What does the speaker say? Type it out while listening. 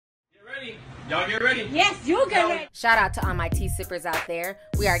Y'all get ready. Yes, you get ready. Shout out to all my tea sippers out there.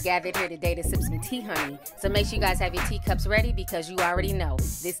 We are gathered here today to sip some tea, honey. So make sure you guys have your teacups ready because you already know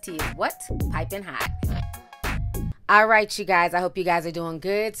this tea is what? Piping hot. All right, you guys, I hope you guys are doing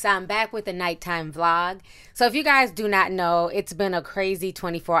good. So I'm back with a nighttime vlog. So if you guys do not know, it's been a crazy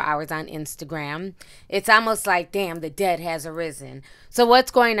 24 hours on Instagram. It's almost like, damn, the dead has arisen. So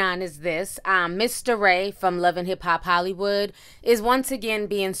what's going on is this. Mr. Ray from Love and Hip Hop Hollywood is once again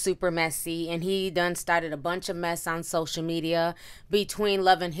being super messy. And he done started a bunch of mess on social media between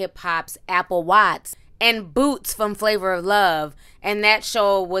Love and Hip Hop's Apple Watts and Bootz from Flavor of Love, and that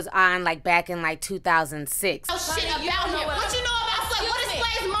show was on like back in like 2006. Oh shit about him. What you know about Slay? What does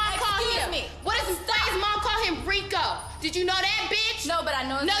Slay's mom call him? What does Slay's mom call him? Rico. Did you know that, bitch? No, but I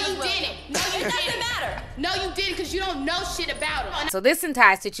know. No, you didn't. No, you didn't. It doesn't matter. No, you didn't, because you don't know shit about him. So this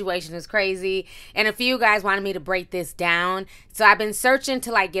entire situation is crazy, and a few guys wanted me to break this down. So I've been searching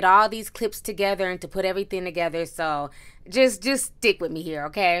to like get all these clips together and to put everything together. So just stick with me here,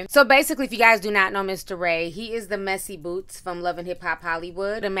 okay? So basically, if you guys do not know Mr. Ray, he is the messy Bootz from Love and Hip Hop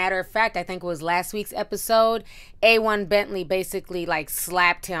Hollywood. A matter of fact, I think it was last week's episode, A1 Bentley basically like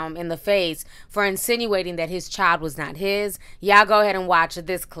slapped him in the face for insinuating that his child was not his. Y'all go ahead and watch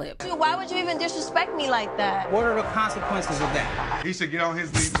this clip. Why would you even disrespect me like that? What are the consequences of that? He should get on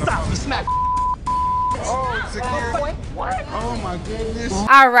his knees. Stop and smack. Oh, security. What? Oh my goodness.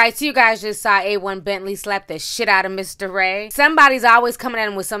 All right, so you guys just saw A1 Bentley slap the shit out of Mr. Ray. Somebody's always coming at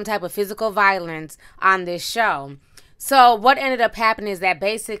him with some type of physical violence on this show. So what ended up happening is that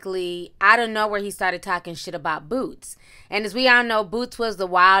basically out of nowhere he started talking shit about Bootz. And as we all know, Bootz was the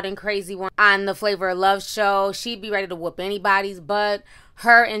wild and crazy one on the Flavor of Love show. She'd be ready to whoop anybody's butt.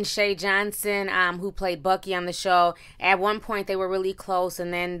 Her and Shay Johnson, who played Bucky on the show, at one point they were really close,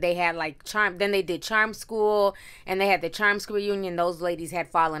 and then they had like then they did Charm School, and they had the Charm School reunion. Those ladies had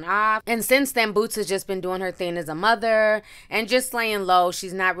fallen off, and since then Bootz has just been doing her thing as a mother and just laying low.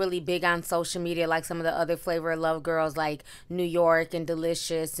 She's not really big on social media like some of the other Flavor of Love girls like New York and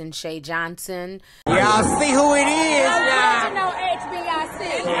Delicious and Shay Johnson. Y'all see who it is now. You know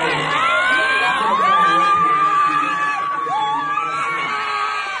HBIC.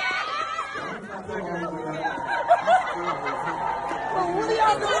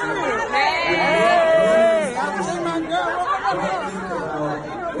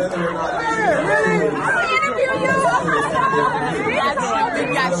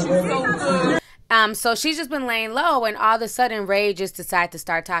 So she's just been laying low, and all of a sudden Ray just decided to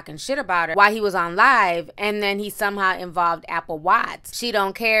start talking shit about her while he was on live, and then he somehow involved Apple Watts. She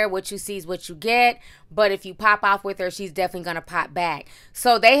don't care, what you see is what you get, but if you pop off with her, she's definitely gonna pop back.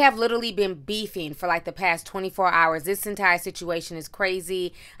 So they have literally been beefing for like the past 24 hours. This entire situation is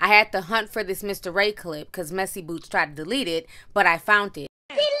crazy. I had to hunt for this Mr. Ray clip because Messy Bootz tried to delete it, but I found it.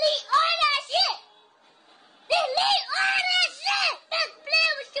 Delete all that shit! Delete all that shit! That's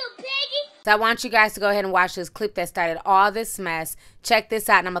playing with you, piggy! So I want you guys to go ahead and watch this clip that started all this mess. Check this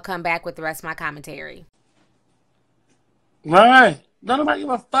out, and I'm going to come back with the rest of my commentary. Right. Don't nobody give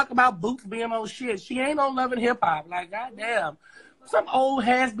a fuck about Bootz being on shit. She ain't on Love and Hip Hop. Like, goddamn. Some old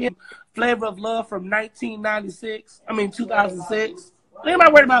has-been Flavor of Love from 2006. Ain't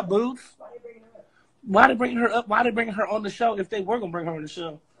nobody worried about Bootz. Why they bringing her up? Why they bringing her on the show if they were going to bring her on the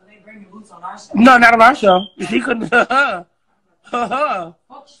show? Are they bringing Bootz on our show? No, not on our show. She couldn't.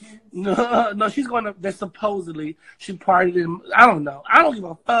 No, she's going to. That supposedly she partied in. I don't know. I don't give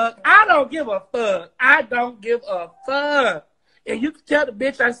a fuck. I don't give a fuck. I don't give a fuck. And you can tell the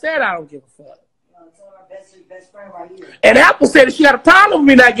bitch I said I don't give a fuck. Tell our best friend right here. And Apple said if she got a problem with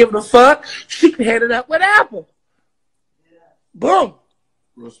me not giving a fuck, she can head it up with Apple. Yeah. Boom.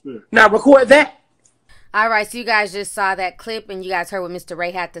 Respect. Now record that. All right, so you guys just saw that clip and you guys heard what Mr.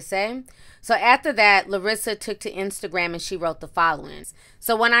 Ray had to say. So after that, Larissa took to Instagram and she wrote the following.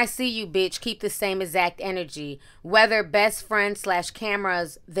 So when I see you, bitch, keep the same exact energy, whether best friend /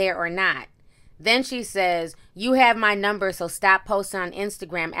 cameras there or not. Then she says, you have my number, so stop posting on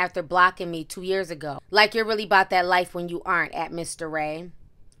Instagram after blocking me 2 years ago. Like you're really about that life when you aren't, at Mr. Ray.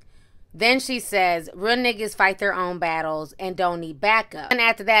 Then she says, real niggas fight their own battles and don't need backup. And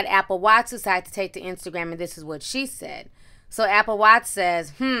after that, Apple Watts decided to take to Instagram, and this is what she said. So Apple Watts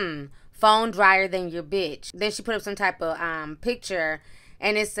says, phone drier than your bitch. Then she put up some type of picture,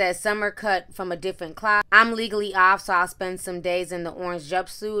 and it says, summer cut from a different cloth. I'm legally off, so I'll spend some days in the orange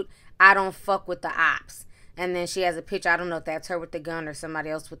jumpsuit. I don't fuck with the ops. And then she has a picture. I don't know if that's her with the gun or somebody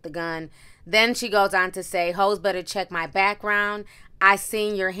else with the gun. Then she goes on to say, hoes better check my background. I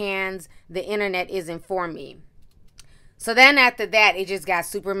seen your hands. The internet isn't for me. So then after that, it just got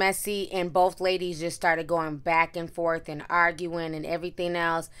super messy, and both ladies just started going back and forth and arguing and everything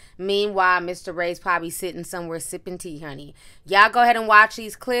else. Meanwhile, Mr. Ray's probably sitting somewhere sipping tea, honey. Y'all go ahead and watch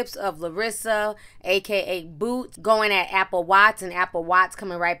these clips of Larissa, a.k.a. Bootz, going at Apple Watts, and Apple Watts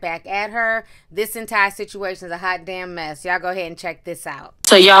coming right back at her. This entire situation is a hot damn mess. Y'all go ahead and check this out.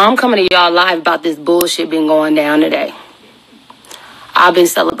 So, y'all, I'm coming to y'all live about this bullshit been going down today. I've been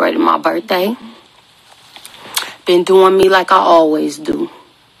celebrating my birthday. Been doing me like I always do.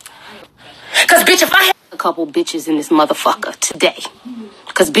 Cause bitch, if I had a couple bitches in this motherfucker today,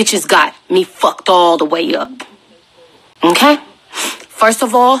 cause bitches got me fucked all the way up. Okay? First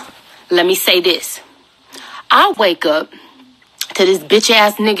of all, let me say this. I wake up to this bitch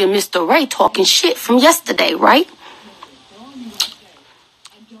ass nigga Mr. Ray talking shit from yesterday, right?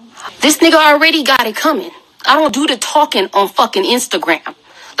 This nigga already got it coming. I don't do the talking on fucking Instagram.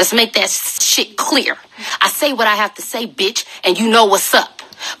 Let's make that shit clear. I say what I have to say, bitch, and you know what's up.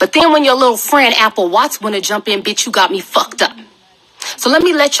 But then when your little friend Apple Watts want to jump in, bitch, you got me fucked up. So let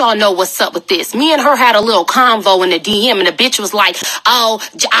me let y'all know what's up with this. Me and her had a little convo in the DM, and the bitch was like, oh,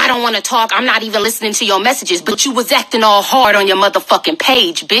 I don't want to talk. I'm not even listening to your messages. But you was acting all hard on your motherfucking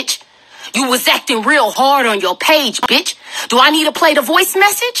page, bitch. You was acting real hard on your page, bitch. Do I need to play the voice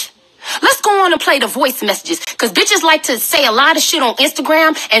message? Let's go on and play the voice messages, because bitches like to say a lot of shit on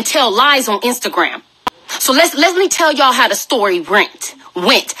Instagram and tell lies on Instagram. So let me tell y'all how the story went.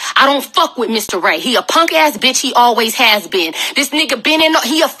 I don't fuck with Mr. Ray. He a punk ass bitch. He always has been. This nigga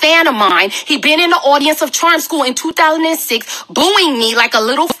he a fan of mine. He been in the audience of Charm School in 2006, booing me like a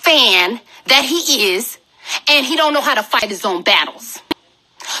little fan that he is, and he don't know how to fight his own battles.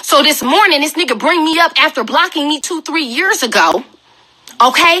 So this morning, this nigga bring me up after blocking me 2-3 years ago.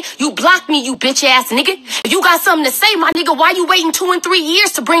 Okay? You blocked me, you bitch ass nigga. If you got something to say, my nigga, why you waiting 2 and 3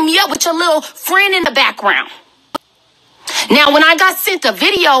 years to bring me up with your little friend in the background? Now, when I got sent a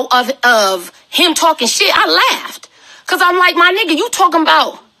video of him talking shit, I laughed. Because I'm like, my nigga, you talking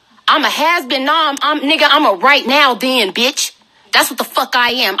about I'm a has-been. Nah, I'm a right now then, bitch. That's what the fuck I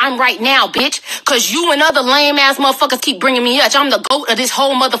am. I'm right now, bitch. Because you and other lame-ass motherfuckers keep bringing me up. I'm the goat of this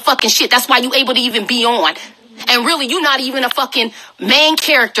whole motherfucking shit. That's why you able to even be on. And really, you not even a fucking main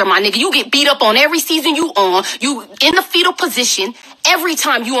character, my nigga. You get beat up on every season you on. You in the fetal position every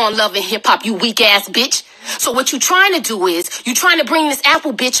time you on Love and Hip Hop, you weak ass bitch. So what you trying to do is, you trying to bring this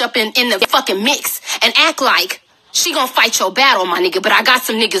Apple bitch up in the fucking mix and act like she gonna fight your battle, my nigga. But I got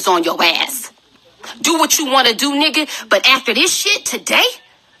some niggas on your ass. Do what you want to do, nigga. But after this shit today,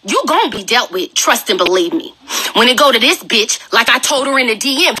 you gonna be dealt with. Trust and believe me. When it go to this bitch, like I told her in the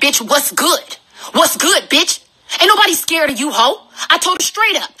DM, bitch, what's good? What's good, bitch? Ain't nobody scared of you, ho. I told her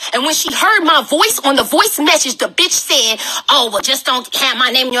straight up. And when she heard my voice on the voice message, the bitch said, oh, well, just don't have my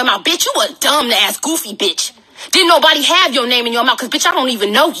name in your mouth. Bitch, you a dumb-ass, goofy bitch. Didn't nobody have your name in your mouth, because, bitch, I don't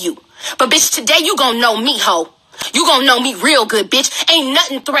even know you. But, bitch, today you gonna know me, ho. You gonna know me real good, bitch. Ain't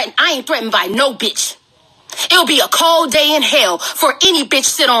nothing threatened. I ain't threatened by no bitch. It'll be a cold day in hell for any bitch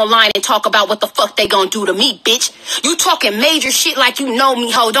sit online and talk about what the fuck they gonna do to me, bitch. You talking major shit like you know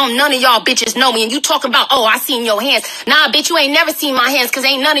me, ho. Don't none of y'all bitches know me. And you talking about, oh, I seen your hands. Nah, bitch, you ain't never seen my hands, because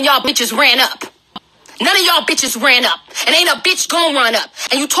ain't none of y'all bitches ran up. None of y'all bitches ran up. And ain't a bitch gonna run up.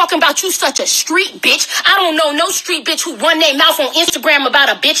 And you talking about you such a street bitch. I don't know no street bitch who run their mouth on Instagram about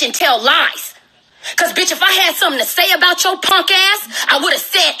a bitch and tell lies. Because, bitch, if I had something to say about your punk ass, I would have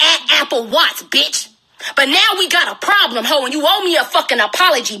said at Apple Watts, bitch. But now we got a problem, ho, and you owe me a fucking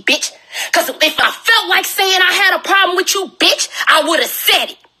apology, bitch. Because if I felt like saying I had a problem with you, bitch, I would have said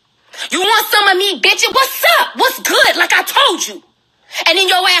it. You want some of me, bitch? What's up? What's good? Like I told you. And then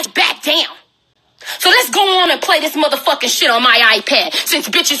your ass back down. So let's go on and play this motherfucking shit on my iPad, since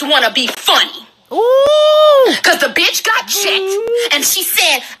bitches want to be funny. Ooh. Because the bitch got checked, and she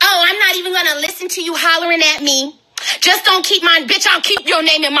said, oh, I'm not even going to listen to you hollering at me. Just don't keep my bitch. I'll keep your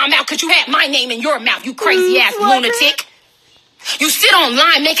name in my mouth, because you had my name in your mouth, you crazy ass lunatic. You sit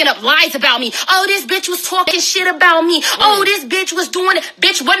online making up lies about me. Oh, this bitch was talking shit about me. Oh, this bitch was doing it.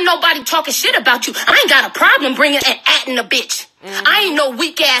 Bitch, wasn't nobody talking shit about you. I ain't got a problem bringing and atting a bitch. I ain't no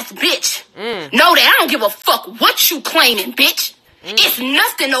weak ass bitch. Know that. I don't give a fuck what you claiming, bitch. It's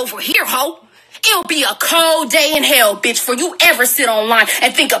nothing over here, ho. It'll be a cold day in hell, bitch, for you ever sit online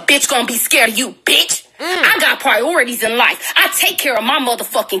and think a bitch gonna be scared of you, bitch. I got priorities in life. I take care of my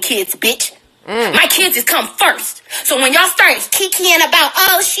motherfucking kids, bitch. My kids is come first. So when y'all start kikiing about,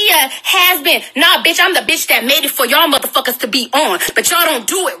 oh, she has been. Nah, bitch, I'm the bitch that made it for y'all motherfuckers to be on. But y'all don't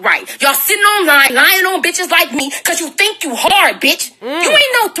do it right. Y'all sitting online, lying on bitches like me, because you think you hard, bitch. You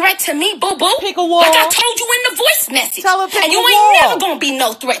ain't no threat to me, boo-boo. Pick a wall. Like I told you in the voice message. Tell her pick and you a ain't wall. never gonna be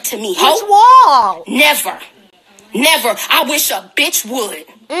no threat to me, ho. Which wall? Never. Never. I wish a bitch would.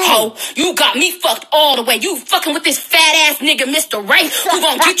 Ho, you got me fucked all the way. You fucking with this fat ass nigga, Mr. Ray, who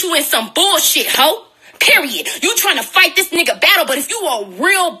gonna get you in some bullshit, ho. Period. You trying to fight this nigga battle, but if you a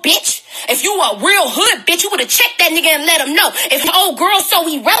real bitch, if you a real hood bitch, you would have checked that nigga and let him know. If your old girl's so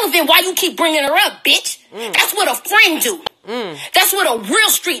irrelevant, why you keep bringing her up, bitch? That's what a friend do. That's what a real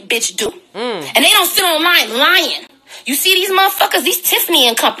street bitch do. And they don't sit online lying. You see these motherfuckers, these Tiffany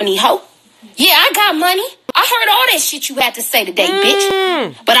and Company, ho. Yeah, I got money. I heard all that shit you had to say today,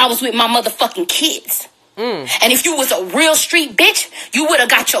 bitch. But I was with my motherfucking kids. And if you was a real street bitch, you would have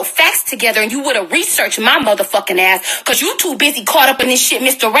got your facts together and you would have researched my motherfucking ass. Cause you too busy caught up in this shit,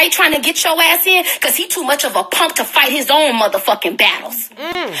 Mr. Ray, trying to get your ass in. Cause he too much of a punk to fight his own motherfucking battles.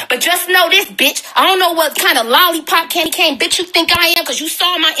 But just know this, bitch. I don't know what kind of lollipop candy cane bitch you think I am. Cause you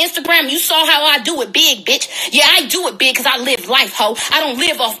saw my Instagram. You saw how I do it big, bitch. Yeah, I do it big cause I live life, ho. I don't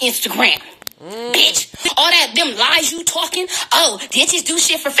live off Instagram. Bitch, all that them lies you talking. Oh, bitches do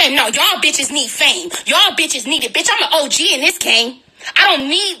shit for fame. No, y'all bitches need fame. Y'all bitches need it. Bitch, I'm an OG in this game. I don't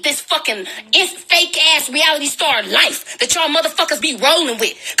need this fucking fake ass reality star life that y'all motherfuckers be rolling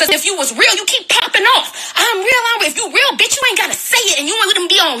with. Cause if you was real, you keep popping off. I'm real. If you real, bitch, you ain't gotta say it, and you ain't gonna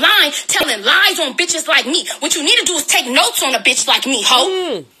be online telling lies on bitches like me. What you need to do is take notes on a bitch like me,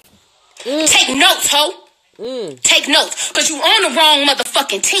 ho. Take notes, ho. Take notes, cause you on the wrong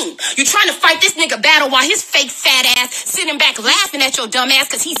motherfucking team. You trying to fight this nigga battle while his fake fat ass sitting back laughing at your dumb ass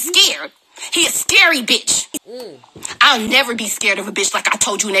cause he's scared. He a scary bitch. I'll never be scared of a bitch like I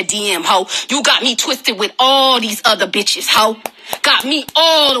told you in that DM, ho. You got me twisted with all these other bitches, ho. Got me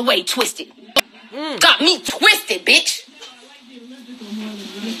all the way twisted. Got me twisted, bitch.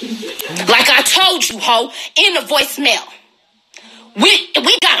 Like I told you, ho, in the voicemail.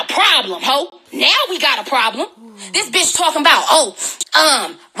 We got a problem, ho. Now we got a problem. This bitch talking about,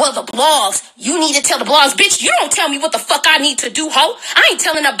 well, the blogs. You need to tell the blogs. Bitch, you don't tell me what the fuck I need to do, ho. I ain't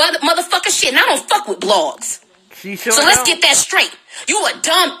telling a motherfucker shit, and I don't fuck with blogs. So let's get that straight. You a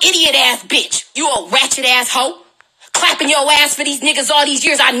dumb idiot ass bitch. You a ratchet ass hoe. Clapping your ass for these niggas all these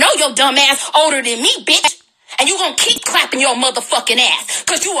years. I know your dumb ass older than me, bitch. And you gonna keep clapping your motherfucking ass.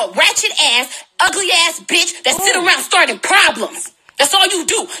 Cause you a ratchet ass, ugly ass bitch that sit around starting problems. That's all you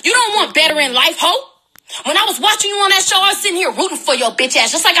do. You don't want better in life, ho. When I was watching you on that show, I was sitting here rooting for your bitch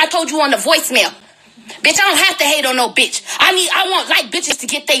ass, just like I told you on the voicemail. Bitch, I don't have to hate on no bitch. I want like bitches to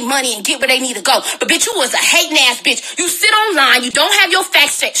get their money and get where they need to go. But bitch, you was a hating ass bitch. You sit online, you don't have your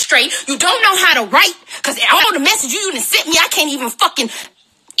facts straight, you don't know how to write. Cause all the messages you done sent me, I can't even fucking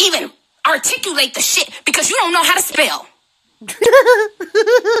even articulate the shit because you don't know how to spell.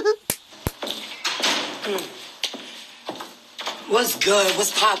 What's good?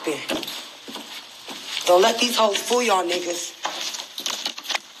 What's poppin'? Don't let these hoes fool y'all niggas.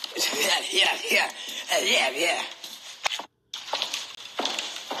 Yeah.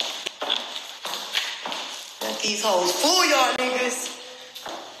 Let these hoes fool y'all niggas.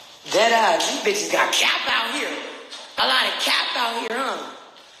 Dead eyes. These bitches got cap out here. A lot of cap out here, huh?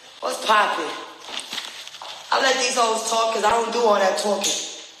 What's poppin'? I let these hoes talk because I don't do all that talking.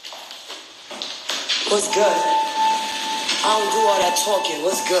 What's good? I don't do all that talking.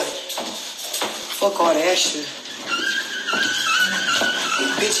 What's good? Fuck all that shit.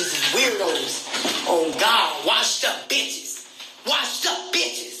 These bitches is weirdos. Oh God, washed up bitches. Washed up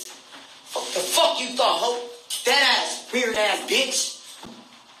bitches. Fuck the fuck you thought, ho? That ass, weird ass bitch.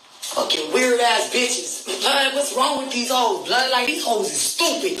 Fucking weird ass bitches. Blood, what's wrong with these hoes? Blood, like these hoes is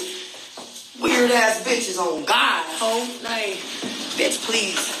stupid. Weird ass bitches on God, ho. Like, bitch,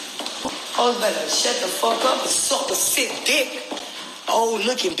 please. Oh, better shut the fuck up and suck a sick dick. Old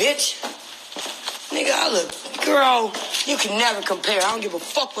looking bitch. Nigga, I look, girl, you can never compare. I don't give a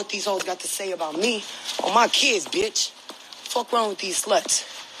fuck what these hoes got to say about me or my kids, bitch. Fuck wrong with these sluts.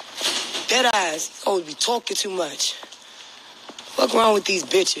 Dead eyes, these hoes be talking too much. Fuck wrong with these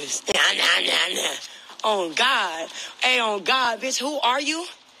bitches. Nah. On God. Hey, on God, bitch, who are you?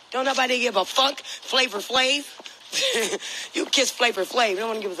 Don't nobody give a fuck. Flavor Flav. You kiss Flavor Flav. Don't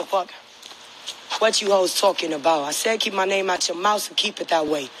want to give us a fuck. What you hoes talking about? I said keep my name out your mouth, so keep it that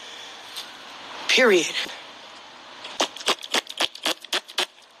way. Period.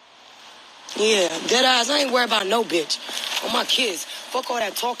 Yeah, dead eyes, I ain't worried about no bitch. On my kids. Fuck all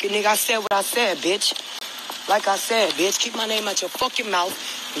that talking, nigga. I said what I said, bitch. Like I said, bitch, keep my name out your fucking mouth.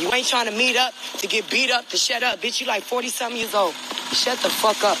 You ain't trying to meet up to get beat up to shut up, bitch. You like 40-something years old. Shut the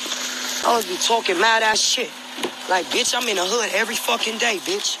fuck up. I always be talking mad ass shit. Like, bitch, I'm in the hood every fucking day,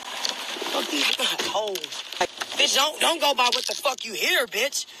 bitch. Fuck these hoes. Like, bitch, don't go by what the fuck you hear,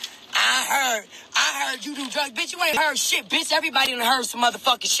 bitch. I heard you do drugs. Bitch, you ain't heard shit, bitch. Everybody done heard some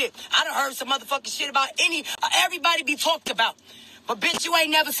motherfucking shit. I done heard some motherfucking shit about everybody be talked about. But bitch, you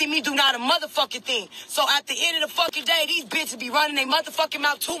ain't never seen me do not a motherfucking thing. So at the end of the fucking day, these bitches be running their motherfucking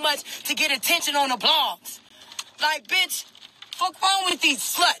mouth too much to get attention on the blogs. Like, bitch, fuck wrong with these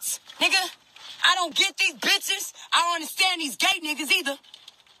sluts, nigga? I don't get these bitches. I don't understand these gay niggas either.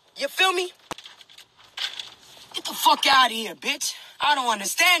 You feel me? Get the fuck out of here, bitch. I don't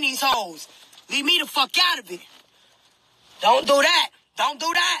understand these hoes. Leave me the fuck out of it. Don't do that. Don't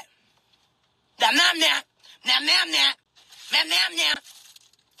do that. Nam nam nam. Nam nam nam. Nam nam nam.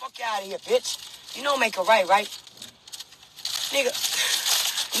 Fuck out of here, bitch. You know make it right?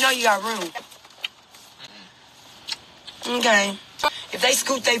 Nigga, you know you got room. Okay. If they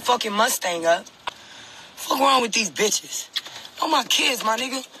scoot they fucking Mustang up, fuck wrong with these bitches? Oh, my kids, my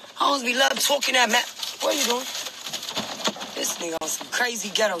nigga. I always be love talking that What you doing? This nigga on some crazy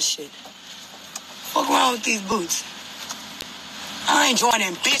ghetto shit. Fuck wrong with these boots? I ain't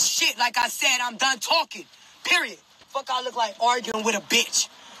joining bitch shit. Like I said, I'm done talking. Period. Fuck I look like arguing with a bitch.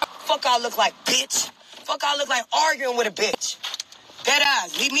 Fuck I look like bitch. Fuck I look like arguing with a bitch. Dead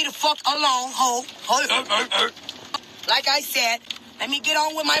ass. Leave me the fuck alone, ho. Like I said, let me get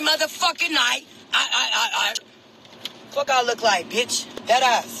on with my motherfucking night. Fuck I look like, bitch. Dead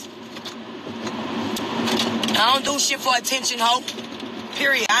ass. I don't do shit for attention, ho.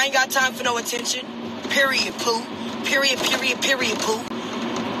 Period. I ain't got time for no attention. Period, poo. Period, poo.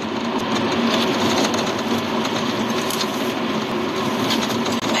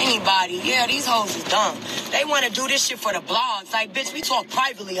 Anybody. Yeah, these hoes is dumb. They want to do this shit for the blogs. Like, bitch, we talk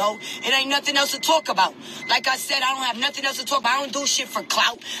privately, ho. It ain't nothing else to talk about. Like I said, I don't have nothing else to talk about. I don't do shit for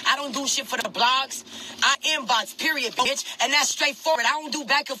clout. I don't do shit for the blogs. I inbox, period, bitch. And that's straightforward. I don't do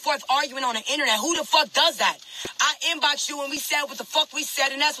back and forth arguing on the internet. Who the fuck does that? I inbox you and we said what the fuck we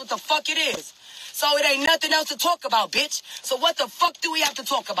said, and that's what the fuck it is. So it ain't nothing else to talk about, bitch. So what the fuck do we have to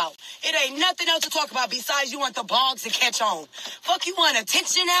talk about? It ain't nothing else to talk about besides you want the blogs to catch on. Fuck, you want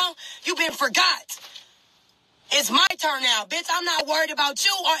attention now? You been forgot. It's my turn now, bitch. I'm not worried about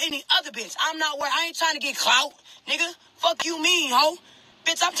you or any other bitch. I'm not worried. I ain't trying to get clout, nigga. Fuck you mean, ho.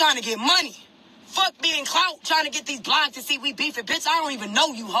 Bitch, I'm trying to get money. Fuck being clout, trying to get these blogs to see we beefing. Bitch, I don't even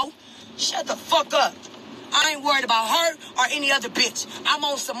know you, ho. Shut the fuck up. I ain't worried about her or any other bitch. I'm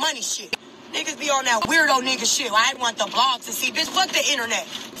on some money shit. Niggas be on that weirdo nigga shit. I want the blogs to see. Bitch, fuck the internet.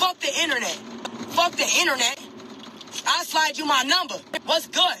 Fuck the internet. Fuck the internet. I slide you my number. What's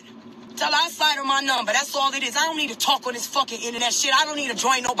good? Tell her I slide her my number. That's all it is. I don't need to talk on this fucking internet shit. I don't need to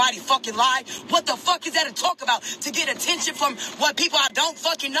join nobody fucking live. What the fuck is that to talk about? To get attention from what people I don't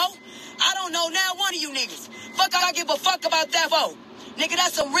fucking know? I don't know now one of you niggas. Fuck I give a fuck about that for? Nigga,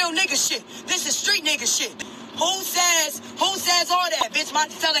 that's some real nigga shit. This is street nigga shit. Who says all that? Bitch, my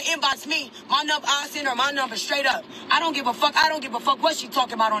tell her inbox me. My number, I send her my number straight up. I don't give a fuck what she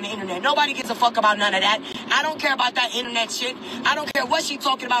talking about on the internet. Nobody gives a fuck about none of that. I don't care about that internet shit. I don't care what she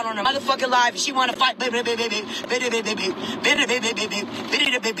talking about on the motherfucking live. If she want to fight,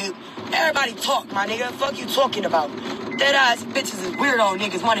 everybody talk, my nigga. Fuck you talking about? Dead ass bitches is weirdo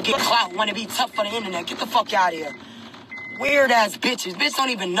niggas. Want to get clout, want to be tough for the internet. Get the fuck out of here. Weird ass bitches. Bitch don't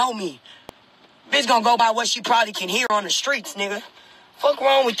even know me. Bitch gonna go by what she probably can hear on the streets, nigga. Fuck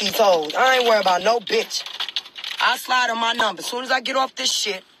wrong with these hoes. I ain't worried about no bitch. I slide on my number. As soon as I get off this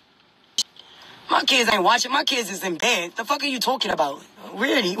shit. My kids ain't watching. My kids is in bed. The fuck are you talking about?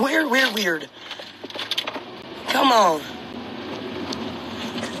 Weird. Come on.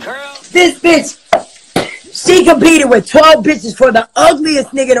 Girl. This bitch, she competed with 12 bitches for the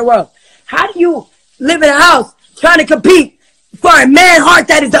ugliest nigga in the world. How do you live in a house trying to compete for a man heart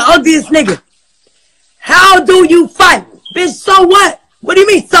that is the ugliest nigga? How do you fight? Bitch, so what? What do you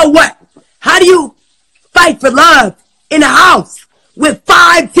mean, so what? How do you fight for love in a house with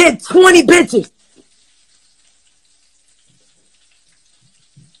 5, 10, 20 bitches?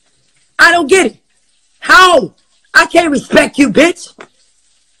 I don't get it. How? I can't respect you, bitch.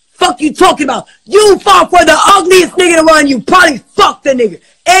 Fuck you talking about? You fought for the ugliest nigga in the world and you probably fucked the nigga.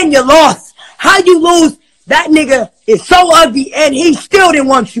 And you lost. How you lose? That nigga is so ugly and he still didn't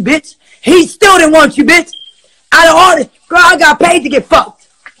want you, bitch. He still didn't want you, bitch. Out of all this, girl, I got paid to get fucked,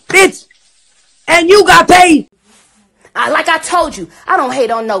 bitch. And you got paid. Like I told you, I don't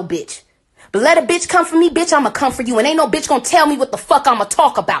hate on no bitch. But let a bitch come for me, bitch, I'ma come for you. And ain't no bitch gonna tell me what the fuck I'ma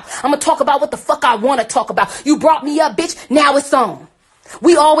talk about. I'ma talk about what the fuck I wanna talk about. You brought me up, bitch, now it's on.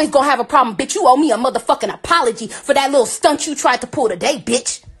 We always gonna have a problem, bitch. You owe me a motherfucking apology for that little stunt you tried to pull today,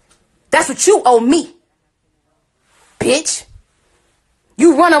 bitch. That's what you owe me, bitch.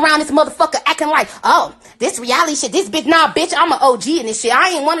 You run around this motherfucker acting like, oh, this reality shit, this bitch, nah, bitch, I'm an OG in this shit.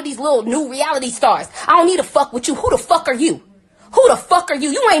 I ain't one of these little new reality stars. I don't need to fuck with you. Who the fuck are you? Who the fuck are you?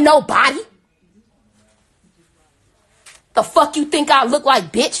 You ain't nobody. The fuck you think I look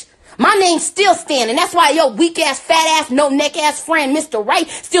like, bitch? My name's still standing. That's why your weak ass, fat ass, no neck ass friend, Mr. Ray,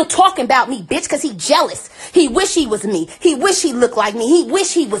 still talking about me, bitch, because he jealous. He wish he was me. He wish he looked like me. He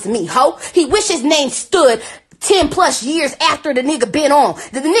wish he was me, ho. He wish his name stood 10 plus years after the nigga been on.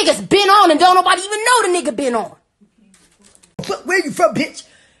 The nigga's been on and don't nobody even know the nigga been on. Where you from, bitch?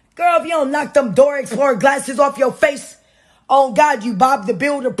 Girl, if you don't knock them Dora Explorer glasses off your face, on God, you Bob the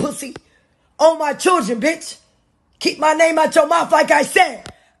Builder pussy. On my children, bitch. Keep my name out your mouth like I said.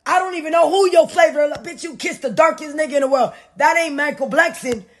 I don't even know who your flavor is. Bitch, you kissed the darkest nigga in the world. That ain't Michael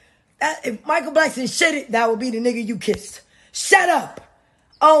Blackson. If Michael Blackson shit it, that would be the nigga you kissed. Shut up.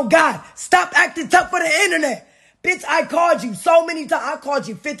 Oh, God. Stop acting tough for the internet. Bitch, I called you so many times. I called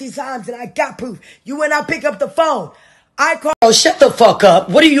you 50 times and I got proof. You would not pick up the phone. I called. Oh, shut the fuck up.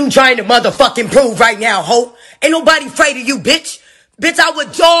 What are you trying to motherfucking prove right now, ho? Ain't nobody afraid of you, bitch. Bitch, I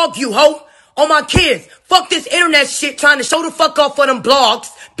would dog you, ho. On my kids. Fuck this internet shit trying to show the fuck off for them blogs.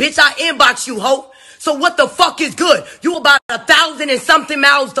 Bitch, I inbox you, ho. So what the fuck is good? You about 1,000 and something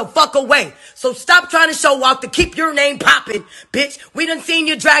miles the fuck away. So stop trying to show off to keep your name popping, bitch. We done seen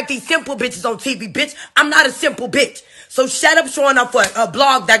you drag these simple bitches on TV, bitch. I'm not a simple bitch. So shut up showing up for a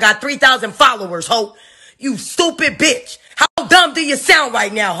blog that got 3,000 followers, ho. You stupid bitch. How dumb do you sound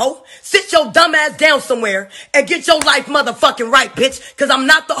right now, ho? Sit your dumb ass down somewhere and get your life motherfucking right, bitch. Cause I'm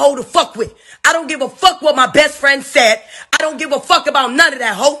not the hoe to fuck with. I don't give a fuck what my best friend said. I don't give a fuck about none of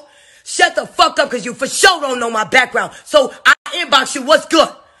that, ho. Shut the fuck up cause you for sure don't know my background. So I inbox you, what's good?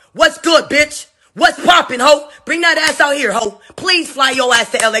 What's good, bitch? What's poppin', ho? Bring that ass out here, ho. Please fly your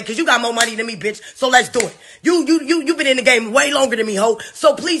ass to LA cause you got more money than me, bitch. So let's do it. You been in the game way longer than me, ho.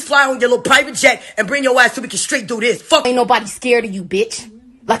 So please fly on your little private jet and bring your ass so we can straight do this. Fuck. Ain't nobody scared of you, bitch.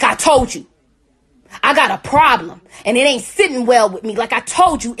 Like I told you. I got a problem and it ain't sitting well with me. Like I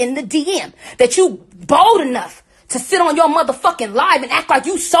told you in the DM that you bold enough to sit on your motherfucking live and act like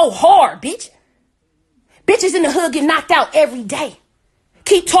you so hard, bitch. Bitches in the hood get knocked out every day.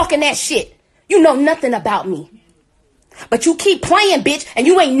 Keep talking that shit. You know nothing about me. But you keep playing, bitch, and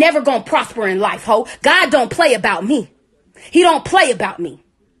you ain't never gonna prosper in life, ho. God don't play about me. He don't play about me.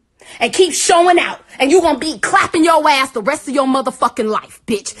 And keep showing out, and you gonna be clapping your ass the rest of your motherfucking life,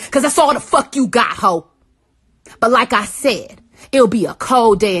 bitch. Cause that's all the fuck you got, ho. But like I said, it'll be a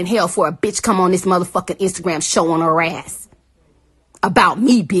cold day in hell for a bitch come on this motherfucking Instagram showing her ass. About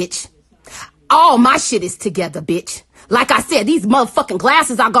me, bitch. All my shit is together, bitch. Like I said, these motherfucking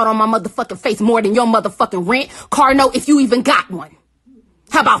glasses I got on my motherfucking face more than your motherfucking rent. Car note if you even got one.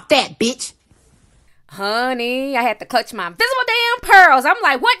 How about that, bitch? Honey, I had to clutch my invisible damn pearls. I'm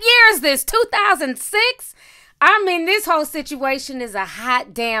like, what year is this? 2006? I mean, this whole situation is a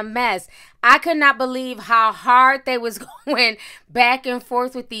hot damn mess. I could not believe how hard they was going back and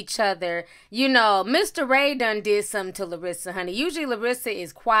forth with each other. You know, Mr. Ray done did something to Larissa, honey. Usually Larissa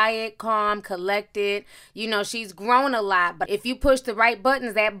is quiet, calm, collected. You know, she's grown a lot. But if you push the right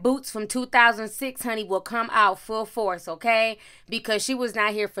buttons, that Bootz from 2006, honey, will come out full force, okay? Because she was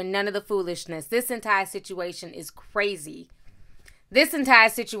not here for none of the foolishness. This entire situation is crazy. This entire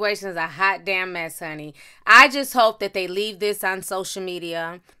situation is a hot damn mess, honey. I just hope that they leave this on social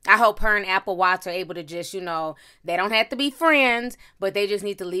media. I hope her and Apple Watts are able to just, you know, they don't have to be friends, but they just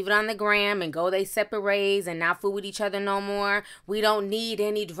need to leave it on the gram and go their separate ways and not fool with each other no more. We don't need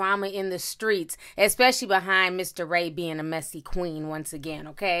any drama in the streets, especially behind Mr. Ray being a messy queen once again,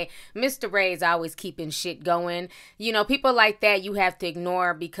 okay? Mr. Ray is always keeping shit going. You know, people like that you have to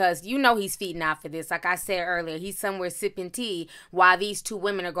ignore because you know he's feeding off for this. Like I said earlier, he's somewhere sipping tea while these two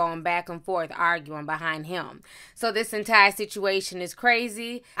women are going back and forth arguing behind him. So this entire situation is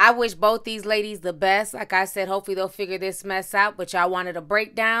crazy. I wish both these ladies the best. Like I said, hopefully they'll figure this mess out, but y'all wanted a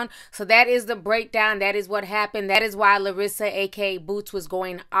breakdown. So that is the breakdown. That is what happened. That is why Larissa, aka Bootz, was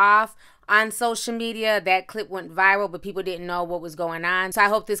going off on social media. That clip went viral, but people didn't know what was going on. So I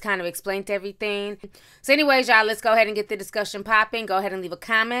hope this kind of explained everything. So anyways, y'all, let's go ahead and get the discussion popping. Go ahead and leave a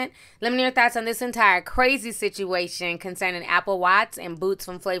comment. Let me know your thoughts on this entire crazy situation concerning Apple Watts and Bootz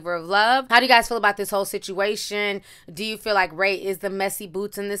from Flavor of Love. How do you guys feel about this whole situation? Do you feel like Ray is the messy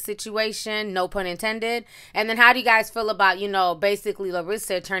Bootz in this situation? No pun intended. And then how do you guys feel about, you know, basically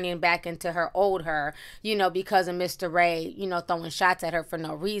Larissa turning back into her old her, you know, because of Mr. Ray, you know, throwing shots at her for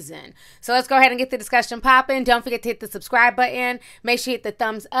no reason? So let's go ahead and get the discussion popping. Don't forget to hit the subscribe button. Make sure you hit the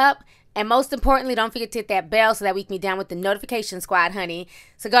thumbs up. And most importantly, don't forget to hit that bell so that we can be down with the notification squad, honey.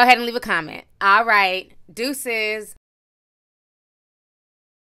 So go ahead and leave a comment. All right. Deuces.